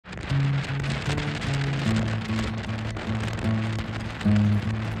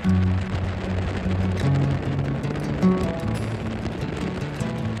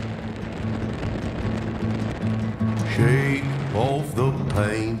Shake off the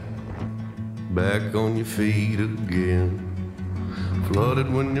pain, back on your feet again.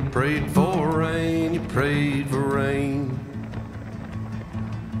 Flooded when you prayed for rain, you prayed for rain.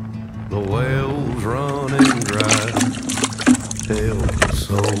 The well's running dry, hell,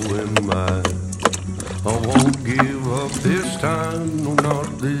 so am I. I won't give up this time, no,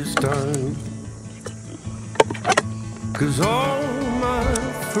 not this time. 'Cause all my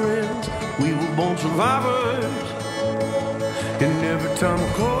friends, we were born survivors. And every time I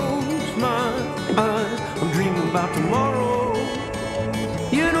close my eyes, I'm dreaming about tomorrow.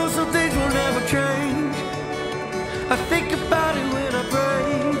 You know some things will never change. I think about it when I pray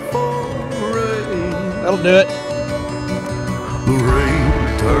for rain. That'll do it. The rain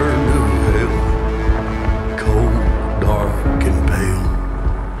turned to hell, cold, dark, and pale.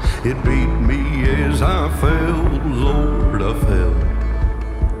 It beat me as I fell, Lord, I fell.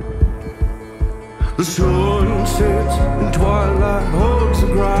 The sun sets and twilight hugs the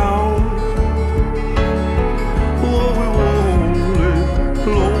ground. Oh, we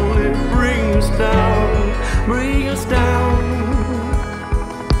lonely, bring us down, bring us down.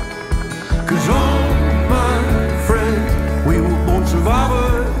 'Cause all my friends, we were born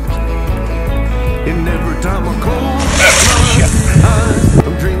survivors. And every time I close my eyes,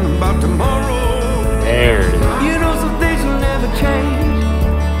 I'm dreaming about tomorrow. There it is. You know some things will never change.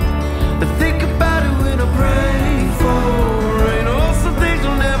 I think about it when I pray for rain. Oh, some things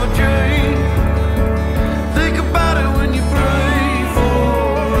will never change. Think about it when you pray for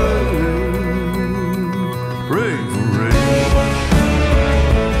rain. Pray for rain.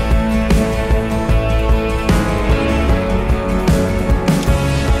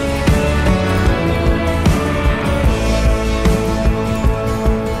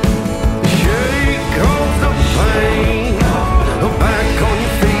 Shake off the pain, back on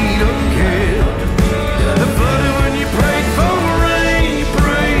your feet again. The flooded when you prayed for rain, you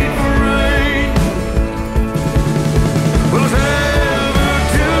prayed for rain. Well, it's never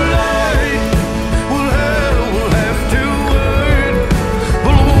too late. We'll have to wait.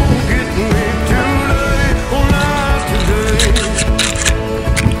 But it won't get me too late. Oh, not today.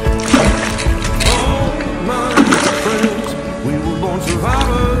 All my friends, we were born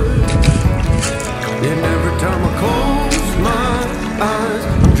survivors. And every time I close my eyes,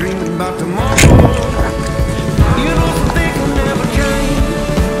 I'm dreaming about tomorrow. You know some things will never change.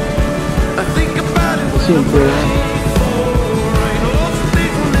 I think about it when I pray for rain. Oh, some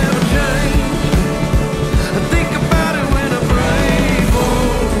things will never change. I think about it when I pray for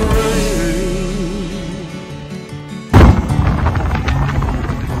rain.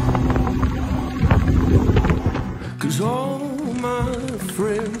 'Cause all my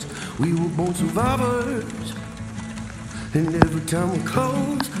friends, we were born survivors. And every time we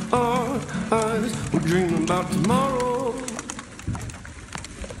close our eyes, we're dreaming about tomorrow.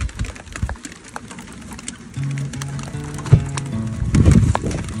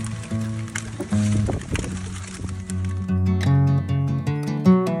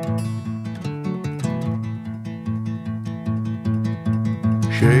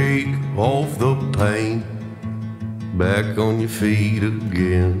 Shake off the pain, back on your feet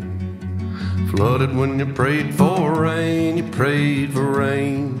again. Flooded when you prayed for rain, you prayed for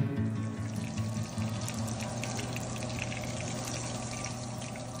rain.